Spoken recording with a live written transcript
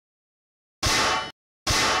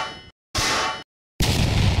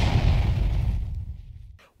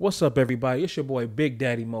What's up, everybody? It's your boy Big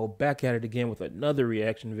Daddy Mo back at it again with another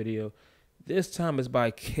reaction video. This time is by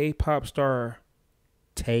K-pop star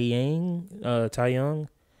TaeYang.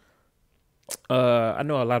 I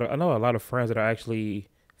know a lot of friends that are actually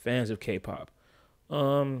fans of K-pop.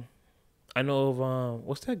 I know of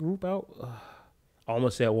what's that group out? I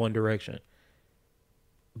almost said One Direction.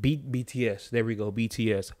 BTS. There we go.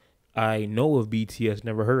 BTS. I know of BTS.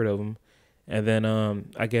 Never heard of them. And then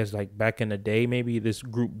I guess like back in the day, maybe this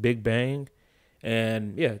group Big Bang.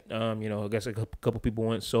 And yeah, I guess a couple people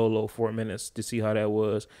went solo for a minute to see how that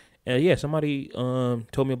was. And yeah, somebody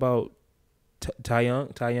told me about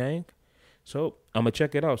TaeYang. So I'm gonna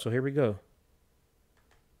check it out. So here we go.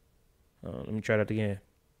 Let me try that again.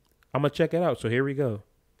 I'm gonna check it out. So here we go.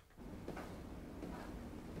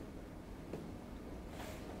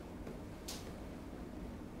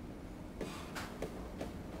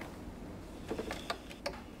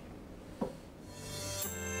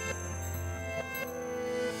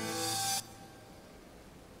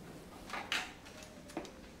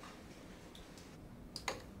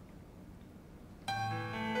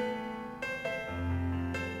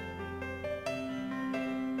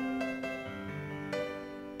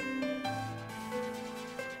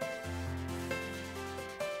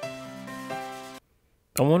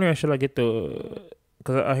 I'm wondering, should I get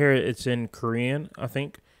because I hear it's in Korean, I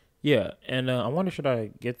think. Yeah, and I wonder, should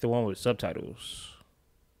I get the one with subtitles?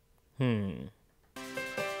 Hmm.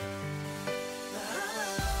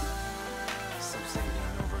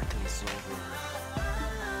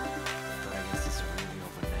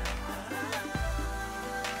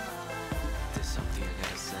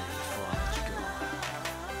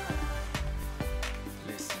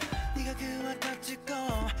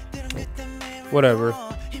 Whatever.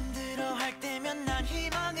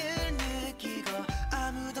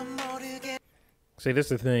 See,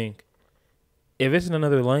 this is the thing. If it's in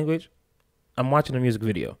another language, I'm watching a music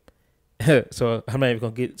video. So I'm not even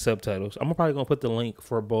going to get subtitles. I'm probably going to put the link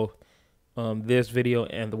for both this video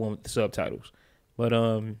and the one with the subtitles. But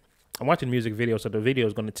I'm watching a music video, so the video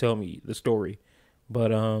is going to tell me the story.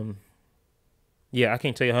 But yeah, I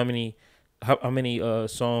can't tell you how many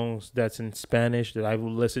songs that's in Spanish that I've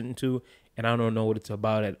listened to, and I don't know what it's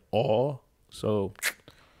about at all. So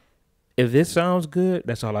if this sounds good,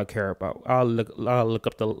 that's all I care about. I'll look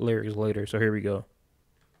up the lyrics later. So here we go.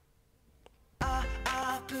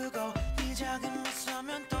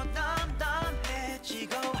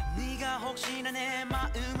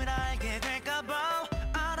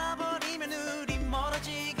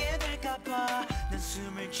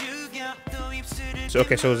 So,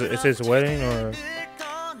 okay, so is his wedding or?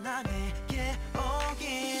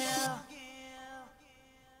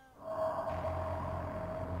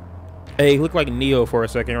 Hey, he looked like Neo for a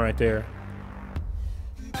second right there.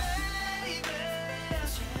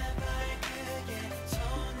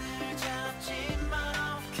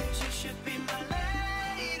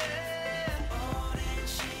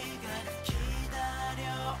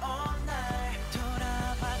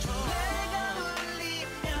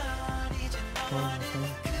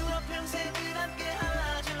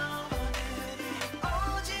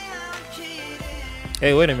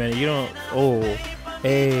 Hey, wait a minute. You don't. Oh,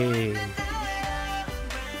 hey.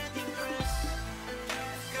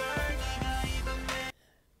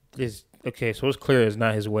 Okay, so it's clear it's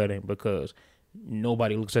not his wedding because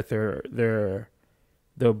nobody looks at the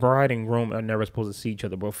bride and groom are never supposed to see each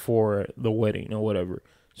other before the wedding or whatever.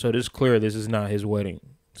 So it's clear this is not his wedding.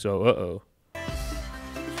 So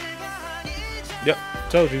Yep,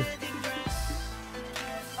 told you.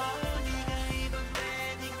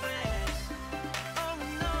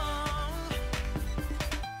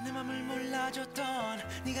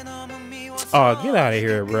 Oh, get out of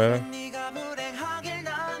here, bruh.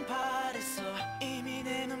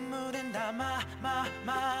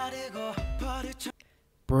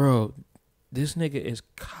 Bro, this nigga is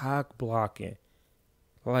cock blocking.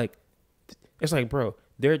 Like, it's like, bro,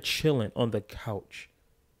 they're chilling on the couch.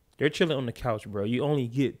 They're chilling on the couch, bro. You only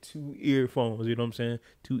get 2 earphones, you know what I'm saying?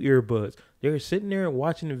 2 earbuds. They're sitting there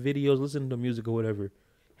watching the videos, listening to music or whatever.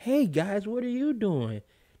 Hey, guys, what are you doing?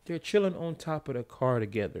 They're chilling on top of the car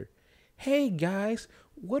together. Hey, guys,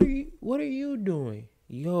 what are you doing?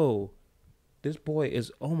 Yo, this boy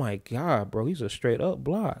is, oh my God, bro. He's a straight up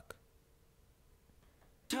block.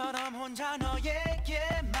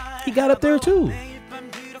 He got up there too.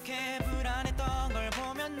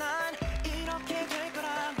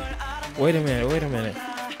 Wait a minute.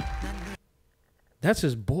 That's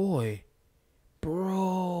his boy.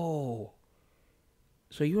 Bro.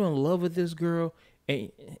 So you in love with this girl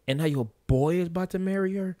and now your boy is about to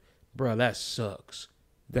marry her? Bro, that sucks.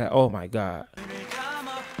 Oh my God.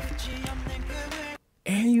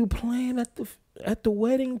 playing at the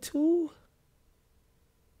wedding too?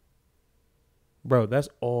 Bro, that's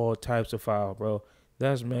all types of foul, bro.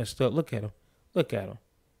 That's messed up. Look at him. Look at him.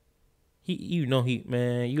 You know he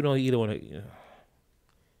don't want to.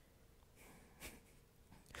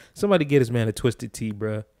 Somebody get this man a twisted tea,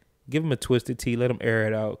 bro. Give him a twisted tea. Let him air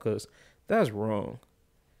it out, cause that's wrong.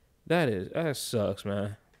 That sucks,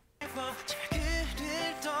 man.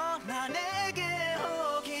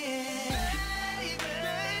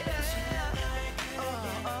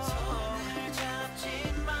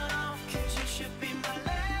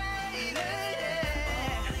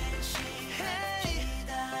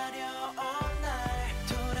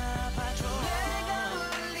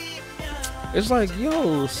 It's like,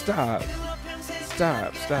 yo, stop.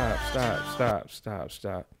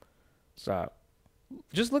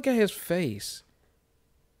 Just look at his face.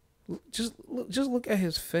 Just look at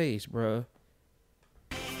his face, bro.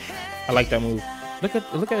 I like that move. Look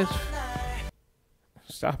at his.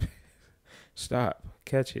 Stop. Stop.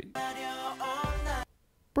 Catch it.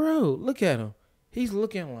 Bro, look at him. He's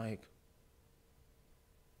looking like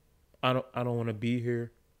I don't want to be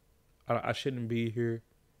here. I shouldn't be here.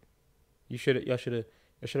 Y'all should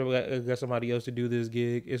have got somebody else to do this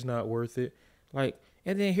gig. It's not worth it. Like,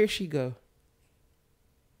 and then here she go.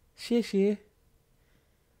 Shit.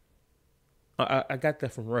 I got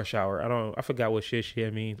that from Rush Hour. I forgot what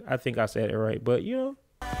shit means. I think I said it right, but you know.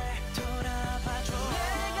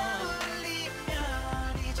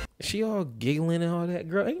 She all giggling and all that.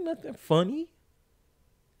 Girl, ain't nothing funny.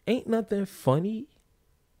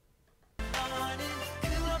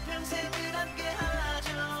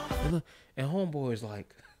 And homeboy is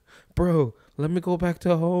like, bro, let me go back to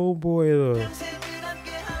homeboy though.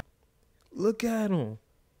 Look at him.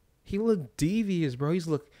 He look devious, bro.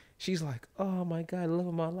 She's like, oh my God, love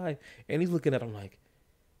of my life. And he's looking at him like,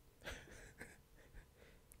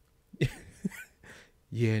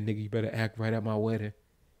 yeah, nigga, you better act right at my wedding.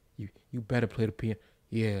 You better play the piano.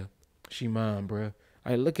 Yeah, she mine, bro. All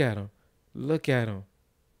right, look at him.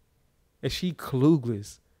 And she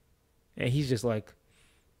clueless. And he's just like,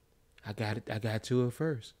 I got to it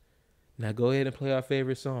first. Now go ahead and play our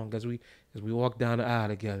favorite song as we walk down the aisle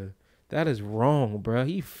together. That is wrong, bro.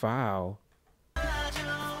 He foul.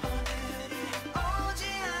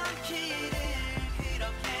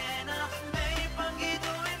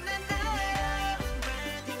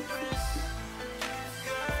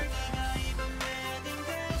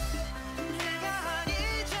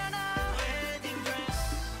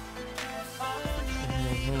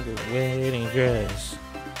 Wedding dress.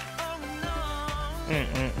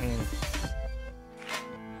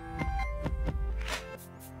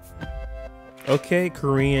 Okay,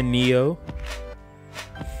 Korean Neo.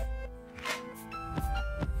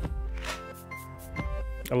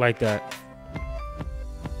 I like that.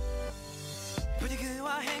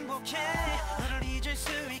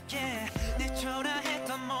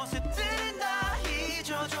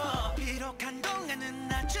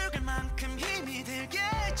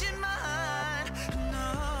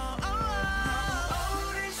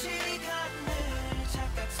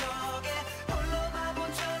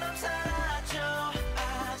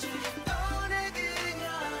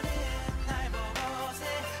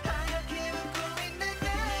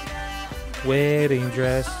 Wedding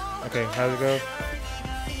dress. Okay, how's it go?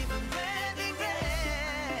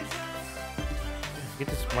 Get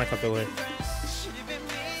this mic out the way.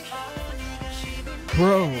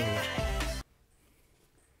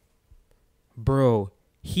 Bro,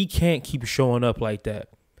 he can't keep showing up like that.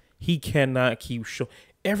 He cannot keep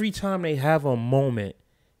every time they have a moment,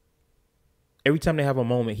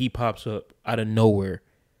 he pops up out of nowhere.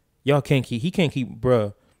 He can't keep,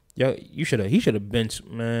 bro. He should have been,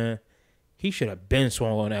 man. He should have been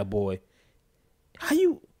swung on that boy. How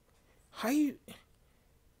you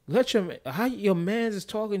let your man's is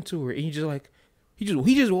talking to her and you just like, he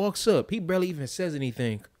just walks up. He barely even says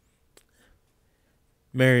anything.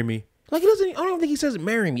 Marry me. Like, I don't think he says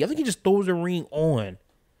marry me. I think he just throws the ring on.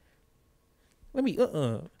 Let me,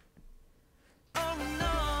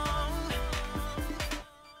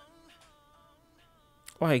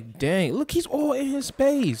 Like, dang, look, he's all in his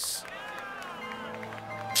space.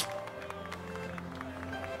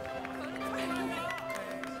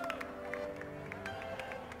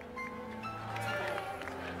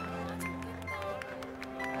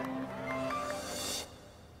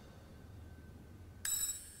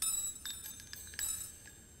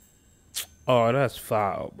 Oh, that's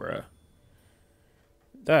foul, bruh.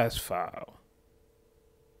 That's foul.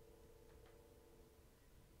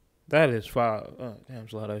 That is foul. Oh, damn,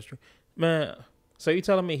 it's a lot of extra. Man, so you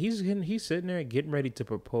telling me he's sitting there getting ready to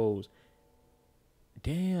propose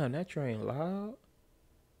Damn, that train loud.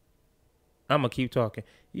 I'm gonna keep talking.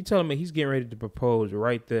 You telling me he's getting ready to propose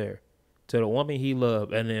right there to the woman he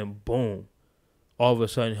loved, and then boom, all of a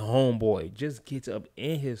sudden, homeboy just gets up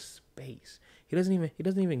in his space. He doesn't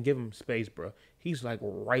even give him space, bro. He's like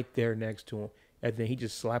right there next to him, and then he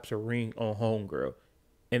just slaps a ring on homegirl,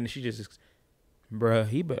 and she just, bro.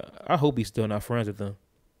 I hope he's still not friends with them.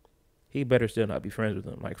 He better still not be friends with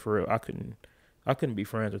them. Like for real, I couldn't be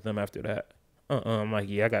friends with them after that. I'm like,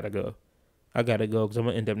 yeah, I gotta go. I gotta go because I'm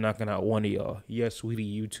gonna end up knocking out one of y'all. Yes, sweetie,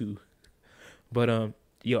 you too. But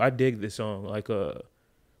yo, I dig this song.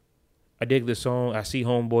 I dig this song. I see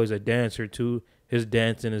Homeboy's a dancer too. His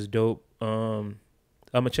dancing is dope. I'm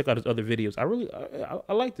gonna check out his other videos.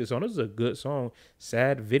 I like this song. This is a good song.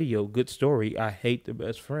 Sad video, good story. I hate the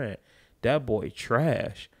best friend. That boy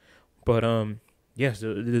trash. But yes,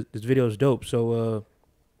 this video is dope. So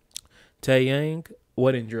TaeYang,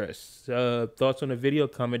 wedding dress. Thoughts on the video?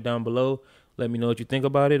 Comment down below. Let me know what you think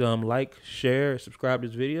about it. Like, share, subscribe to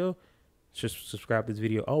this video. Just subscribe to this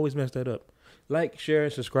video. Always mess that up. Like, share,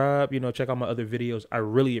 and subscribe. Check out my other videos. I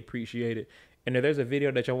really appreciate it. And if there's a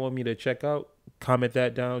video that y'all want me to check out, comment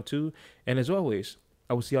that down too. And as always,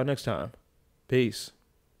 I will see y'all next time. Peace.